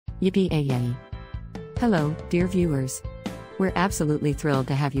Yippee-yay. Hello, dear viewers. We're absolutely thrilled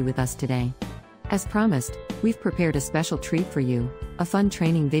to have you with us today. As promised, we've prepared a special treat for you, a fun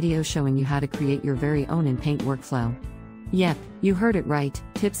training video showing you how to create your very own InPaint workflow. Yep, you heard it right,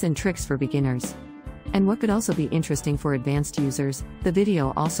 tips and tricks for beginners. And what could also be interesting for advanced users, the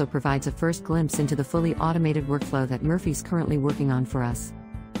video also provides a first glimpse into the fully automated workflow that Murphy's currently working on for us.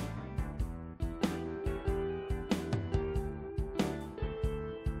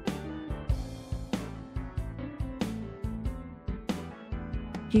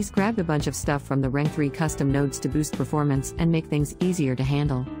 He's grabbed a bunch of stuff from the Rank 3 custom nodes to boost performance and make things easier to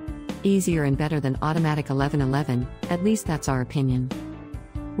handle. Easier and better than Automatic 11.11, at least that's our opinion.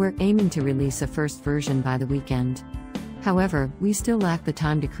 We're aiming to release a first version by the weekend. However, we still lack the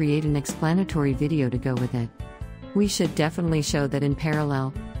time to create an explanatory video to go with it. We should definitely show that in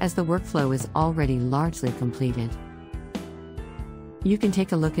parallel, as the workflow is already largely completed. You can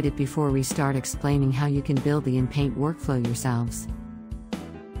take a look at it before we start explaining how you can build the InPaint workflow yourselves.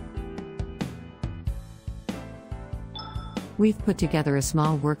 We've put together a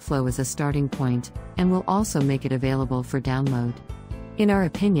small workflow as a starting point, and we'll also make it available for download. In our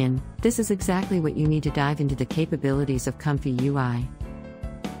opinion, this is exactly what you need to dive into the capabilities of Comfy UI.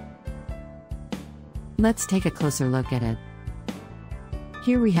 Let's take a closer look at it.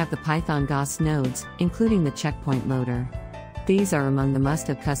 Here we have the Python GOS nodes, including the checkpoint loader. These are among the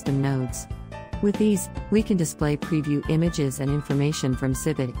must-have custom nodes. With these, we can display preview images and information from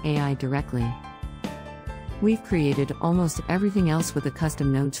CivitAI directly. We've created almost everything else with the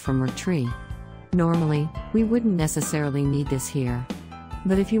custom nodes from Worktree. Normally, we wouldn't necessarily need this here.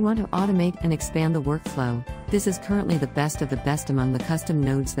 But if you want to automate and expand the workflow, this is currently the best of the best among the custom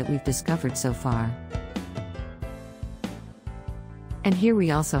nodes that we've discovered so far. And here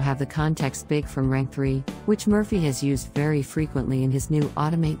we also have the context big from Rank 3, which Murphy has used very frequently in his new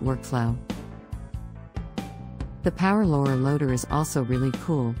Automate workflow. The Power LoRa loader is also really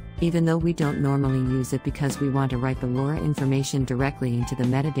cool, even though we don't normally use it because we want to write the LoRa information directly into the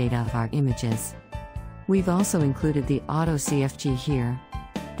metadata of our images. We've also included the Auto CFG here.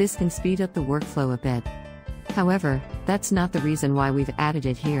 This can speed up the workflow a bit. However, that's not the reason why we've added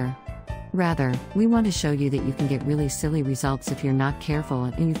it here. Rather, we want to show you that you can get really silly results if you're not careful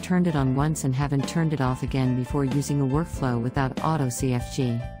and you've turned it on once and haven't turned it off again before using a workflow without Auto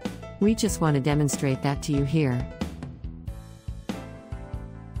CFG. We just want to demonstrate that to you here.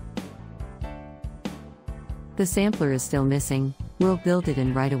 The sampler is still missing, we'll build it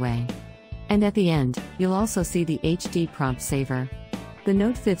in right away. And at the end, you'll also see the HD prompt saver. The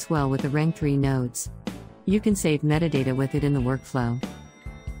node fits well with the Rank 3 nodes. You can save metadata with it in the workflow.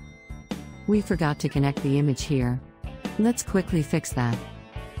 We forgot to connect the image here. Let's quickly fix that.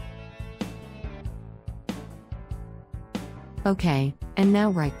 Okay, and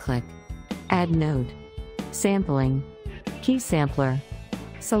now right-click. Add node. Sampling. Key sampler.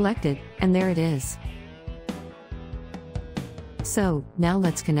 Selected, and there it is. So, now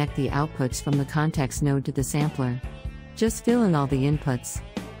let's connect the outputs from the context node to the sampler. Just fill in all the inputs.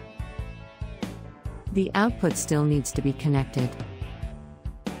 The output still needs to be connected.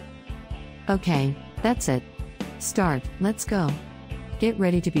 Okay, that's it. Start, let's go. Get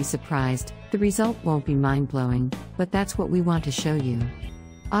ready to be surprised, the result won't be mind-blowing, but that's what we want to show you.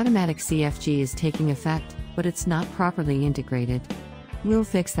 Automatic CFG is taking effect, but it's not properly integrated. We'll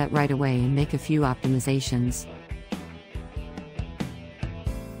fix that right away and make a few optimizations.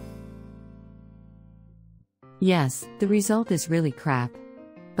 Yes, the result is really crap.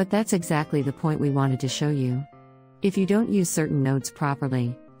 But that's exactly the point we wanted to show you. If you don't use certain nodes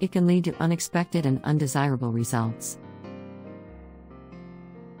properly, it can lead to unexpected and undesirable results.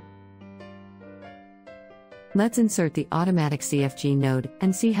 Let's insert the automatic CFG node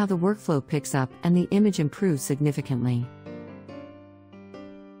and see how the workflow picks up and the image improves significantly.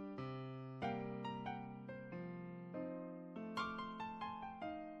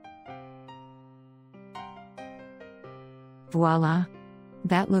 Voila!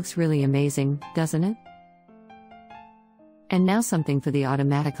 That looks really amazing, doesn't it? And now something for the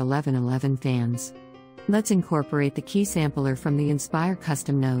Automatic 11.11 fans. Let's incorporate the key sampler from the Inspire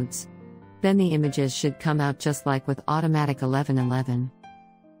custom nodes. Then the images should come out just like with Automatic 11.11.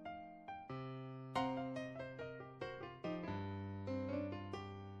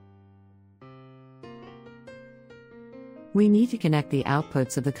 We need to connect the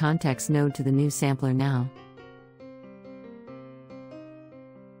outputs of the context node to the new sampler now.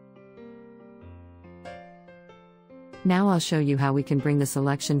 Now I'll show you how we can bring the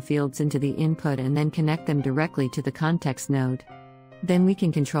selection fields into the input and then connect them directly to the context node. Then we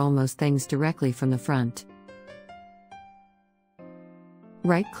can control most things directly from the front.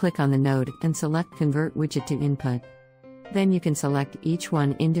 Right-click on the node and select Convert Widget to Input. Then you can select each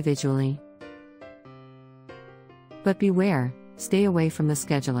one individually. But beware, stay away from the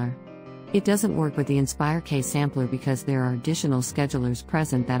scheduler. It doesn't work with the InspireK sampler because there are additional schedulers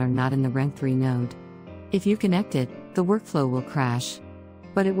present that are not in the Rank 3 node. If you connect it, the workflow will crash.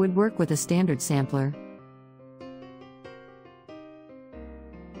 But it would work with a standard sampler.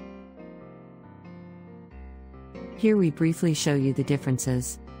 Here we briefly show you the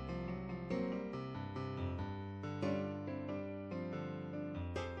differences.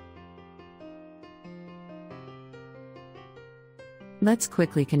 Let's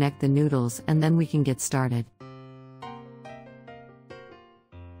quickly connect the noodles and then we can get started.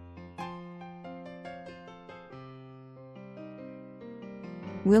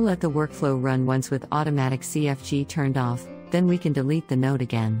 We'll let the workflow run once with automatic CFG turned off, then we can delete the node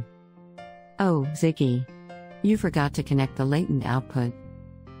again. Oh, Ziggy. You forgot to connect the latent output.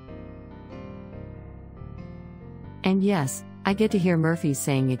 And yes, I get to hear Murphy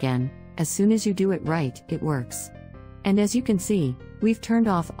saying again, as soon as you do it right, it works. And as you can see, we've turned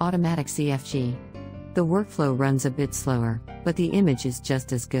off automatic CFG. The workflow runs a bit slower, but the image is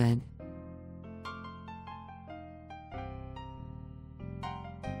just as good.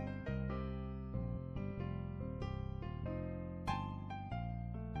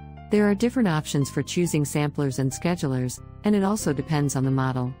 There are different options for choosing samplers and schedulers, and it also depends on the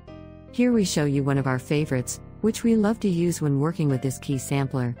model. Here we show you one of our favorites, which we love to use when working with this key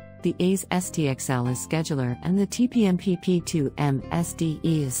sampler, the AIS STXL as scheduler and the TPMPP2M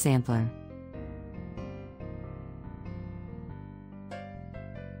SDE as sampler.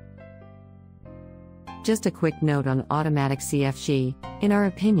 Just a quick note on automatic CFG, in our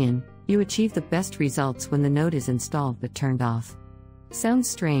opinion, you achieve the best results when the node is installed but turned off. Sounds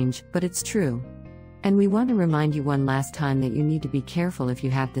strange, but it's true. And we want to remind you one last time that you need to be careful if you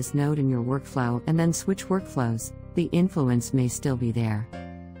have this node in your workflow and then switch workflows, the influence may still be there.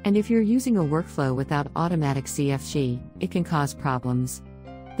 And if you're using a workflow without automatic CFG, it can cause problems.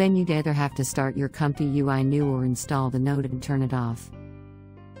 Then you'd either have to start your Comfy UI new or install the node and turn it off.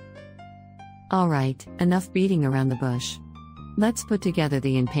 Alright, enough beating around the bush. Let's put together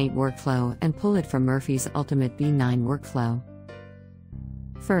the InPaint workflow and pull it from Murphy's Ultimate B9 workflow.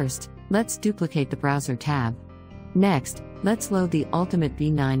 First, let's duplicate the browser tab. Next, let's load the Ultimate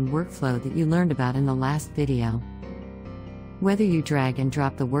B9 workflow that you learned about in the last video. Whether you drag and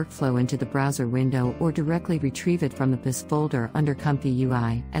drop the workflow into the browser window or directly retrieve it from the BIS folder under Comfy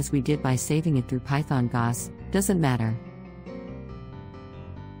UI, as we did by saving it through Python GOS, doesn't matter.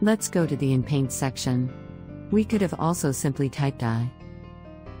 Let's go to the InPaint section. We could have also simply typed I.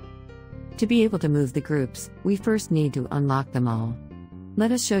 To be able to move the groups, we first need to unlock them all.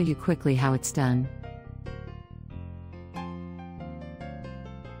 Let us show you quickly how it's done.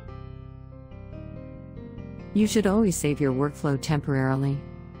 You should always save your workflow temporarily.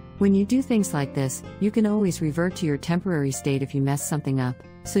 When you do things like this, you can always revert to your temporary state if you mess something up,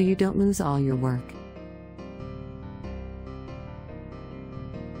 so you don't lose all your work.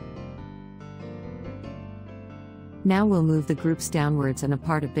 Now we'll move the groups downwards and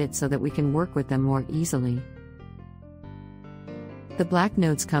apart a bit so that we can work with them more easily. The black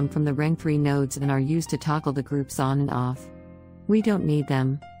nodes come from the Rank 3 nodes and are used to toggle the groups on and off. We don't need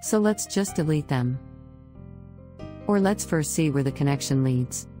them, so let's just delete them. Or let's first see where the connection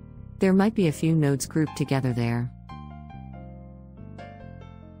leads. There might be a few nodes grouped together there.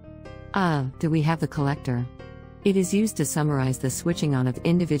 Do we have the collector? It is used to summarize the switching on of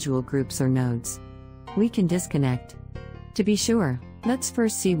individual groups or nodes. We can disconnect. To be sure, let's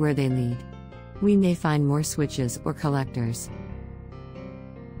first see where they lead. We may find more switches or collectors.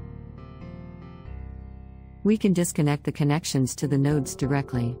 We can disconnect the connections to the nodes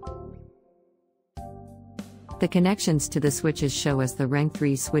directly. The connections to the switches show us the Rank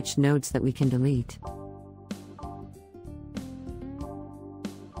 3 switch nodes that we can delete.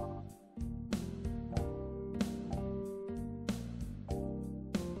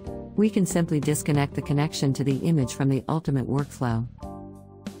 We can simply disconnect the connection to the image from the Ultimate workflow.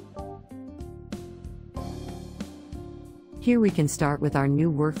 Here we can start with our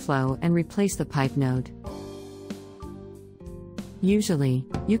new workflow and replace the pipe node. Usually,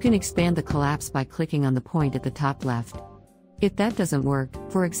 you can expand the collapse by clicking on the point at the top left. If that doesn't work,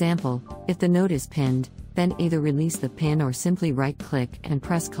 for example, if the node is pinned, then either release the pin or simply right-click and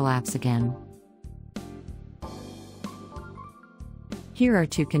press collapse again. Here are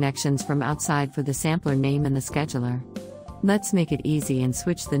two connections from outside for the sampler name and the scheduler. Let's make it easy and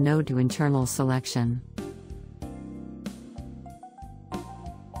switch the node to internal selection.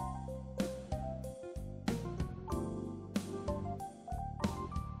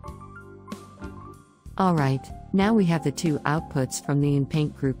 Alright, now we have the two outputs from the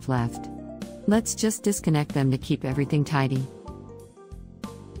InPaint group left. Let's just disconnect them to keep everything tidy.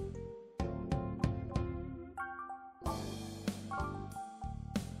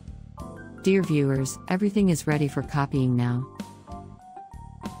 Dear viewers, everything is ready for copying now.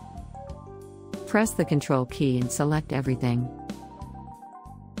 Press the Ctrl key and select everything.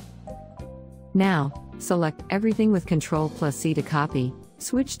 Now, select everything with Ctrl+C to copy,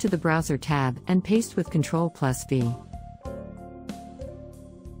 switch to the Browser tab and paste with Ctrl+V.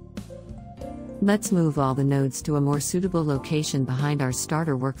 Let's move all the nodes to a more suitable location behind our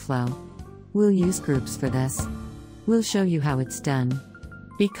starter workflow. We'll use groups for this. We'll show you how it's done.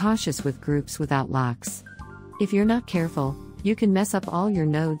 Be cautious with groups without locks. If you're not careful, you can mess up all your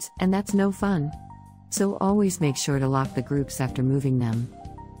nodes, and that's no fun. So always make sure to lock the groups after moving them.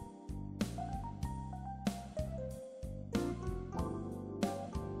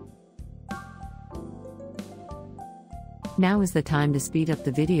 Now is the time to speed up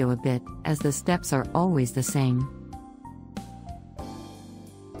the video a bit, as the steps are always the same.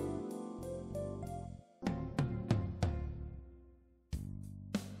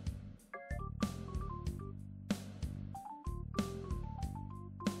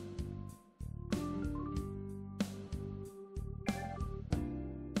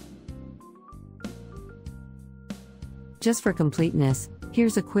 Just for completeness,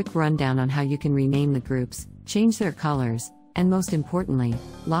 here's a quick rundown on how you can rename the groups, change their colors, and most importantly,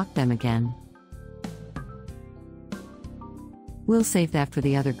 lock them again. We'll save that for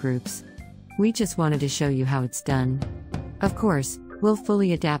the other groups. We just wanted to show you how it's done. Of course, we'll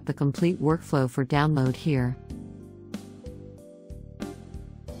fully adapt the complete workflow for download here.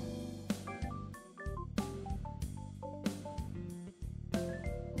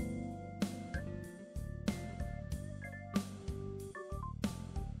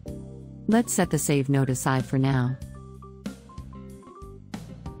 Let's set the save node aside for now.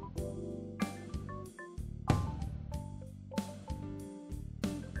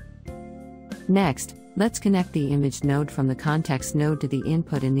 Next, let's connect the image node from the context node to the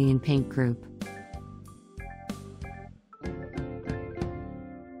input in the InPaint group.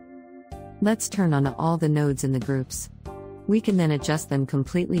 Let's turn on all the nodes in the groups. We can then adjust them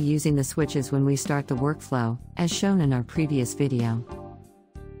completely using the switches when we start the workflow, as shown in our previous video.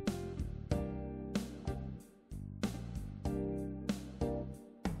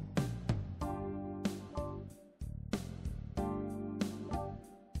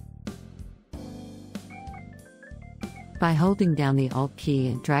 By holding down the Alt key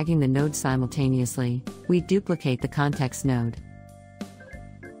and dragging the node simultaneously, we duplicate the context node.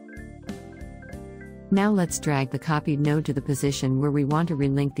 Now let's drag the copied node to the position where we want to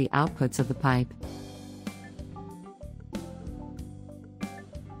relink the outputs of the pipe.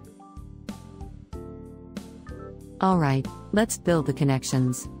 Alright, let's build the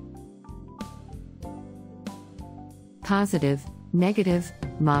connections. Positive, negative,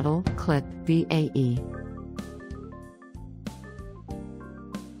 model, clip, VAE.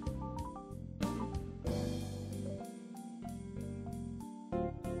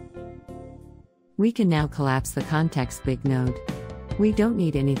 We can now collapse the context big node. We don't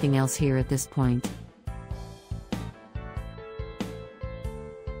need anything else here at this point.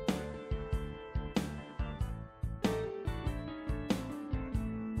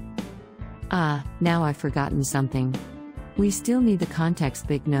 Now I've forgotten something. We still need the context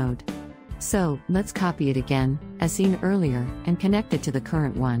big node. So, let's copy it again, as seen earlier, and connect it to the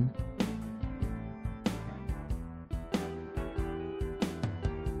current one.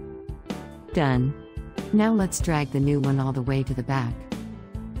 Done. Now let's drag the new one all the way to the back.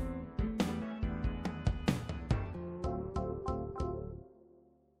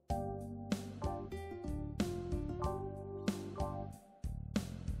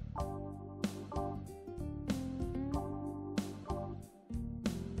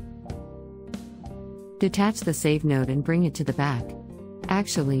 Detach the save node and bring it to the back.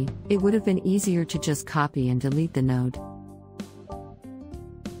 Actually, it would have been easier to just copy and delete the node.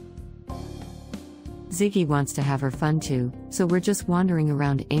 Ziggy wants to have her fun too, so we're just wandering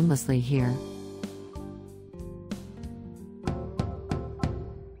around aimlessly here.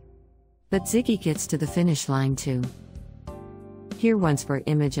 But Ziggy gets to the finish line too. Here one's for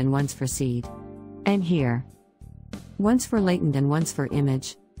image and one's for seed. And here. One's for latent and one's for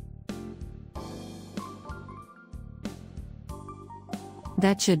image.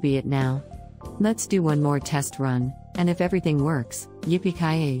 That should be it now. Let's do one more test run, and if everything works,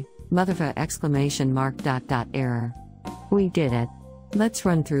 yippee-ki-yay, motherfucker exclamation mark dot dot error. We did it. Let's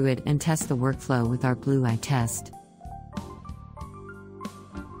run through it and test the workflow with our blue eye test.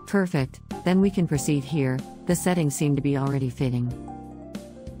 Perfect, then we can proceed here. The settings seem to be already fitting.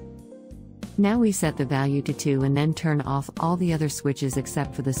 Now we set the value to 2 and then turn off all the other switches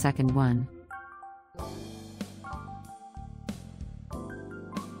except for the second one.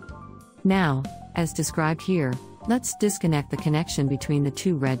 Now, as described here, let's disconnect the connection between the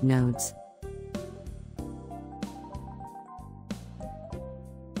two red nodes.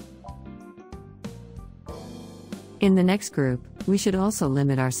 In the next group, we should also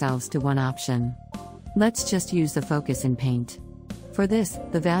limit ourselves to one option. Let's just use the focus in Paint. For this,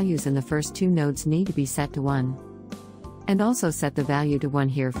 the values in the first two nodes need to be set to 1. And also set the value to 1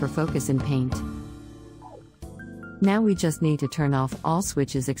 here for focus in Paint. Now we just need to turn off all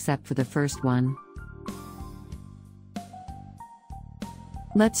switches except for the first one.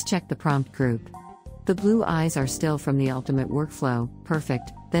 Let's check the prompt group. The blue eyes are still from the Ultimate workflow,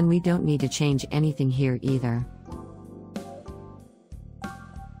 perfect, then we don't need to change anything here either.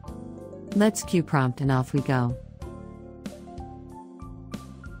 Let's cue prompt and off we go.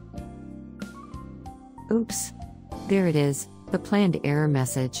 Oops. There it is, the planned error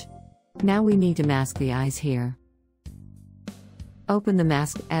message. Now we need to mask the eyes here. Open the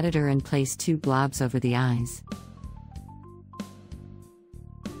mask editor and place 2 blobs over the eyes.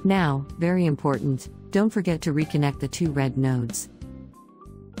 Now, very important, don't forget to reconnect the 2 red nodes.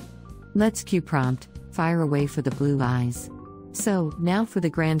 Let's cue prompt, fire away for the blue eyes. So, now for the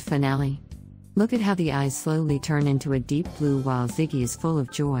grand finale. Look at how the eyes slowly turn into a deep blue while Ziggy is full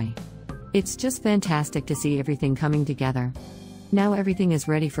of joy. It's just fantastic to see everything coming together. Now everything is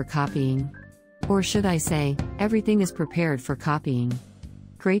ready for copying. Or should I say, everything is prepared for copying.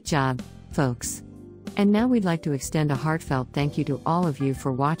 Great job, folks. And now we'd like to extend a heartfelt thank you to all of you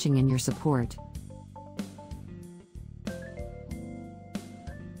for watching and your support.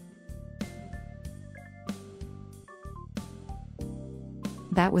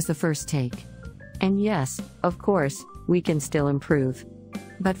 That was the first take. And yes, of course, we can still improve.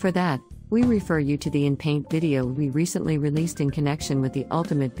 But for that, we refer you to the InPaint video we recently released in connection with the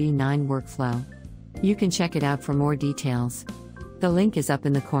Ultimate V9 workflow. You can check it out for more details. The link is up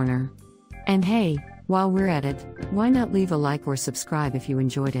in the corner. And hey, while we're at it, why not leave a like or subscribe if you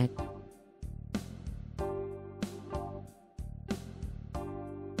enjoyed it?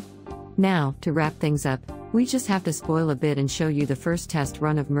 Now, to wrap things up, we just have to spoil a bit and show you the first test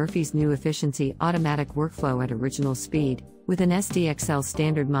run of Murphy's new efficiency automatic workflow at original speed, with an SDXL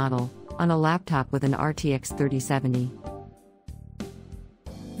standard model, on a laptop with an RTX 3070.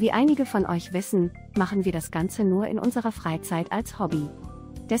 Wie einige von euch wissen, machen wir das Ganze nur in unserer Freizeit als Hobby.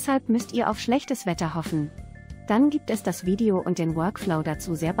 Deshalb müsst ihr auf schlechtes Wetter hoffen. Dann gibt es das Video und den Workflow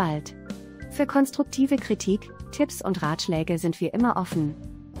dazu sehr bald. Für konstruktive Kritik, Tipps und Ratschläge sind wir immer offen.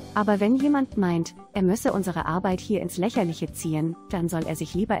 Aber wenn jemand meint, er müsse unsere Arbeit hier ins Lächerliche ziehen, dann soll er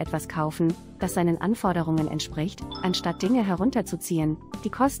sich lieber etwas kaufen, das seinen Anforderungen entspricht, anstatt Dinge herunterzuziehen, die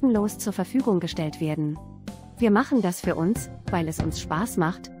kostenlos zur Verfügung gestellt werden. Wir machen das für uns, weil es uns Spaß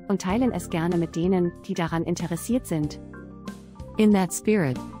macht, und teilen es gerne mit denen, die daran interessiert sind. In that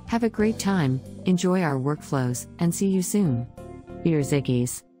spirit, have a great time, enjoy our workflows, and see you soon. Your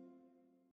Ziggies.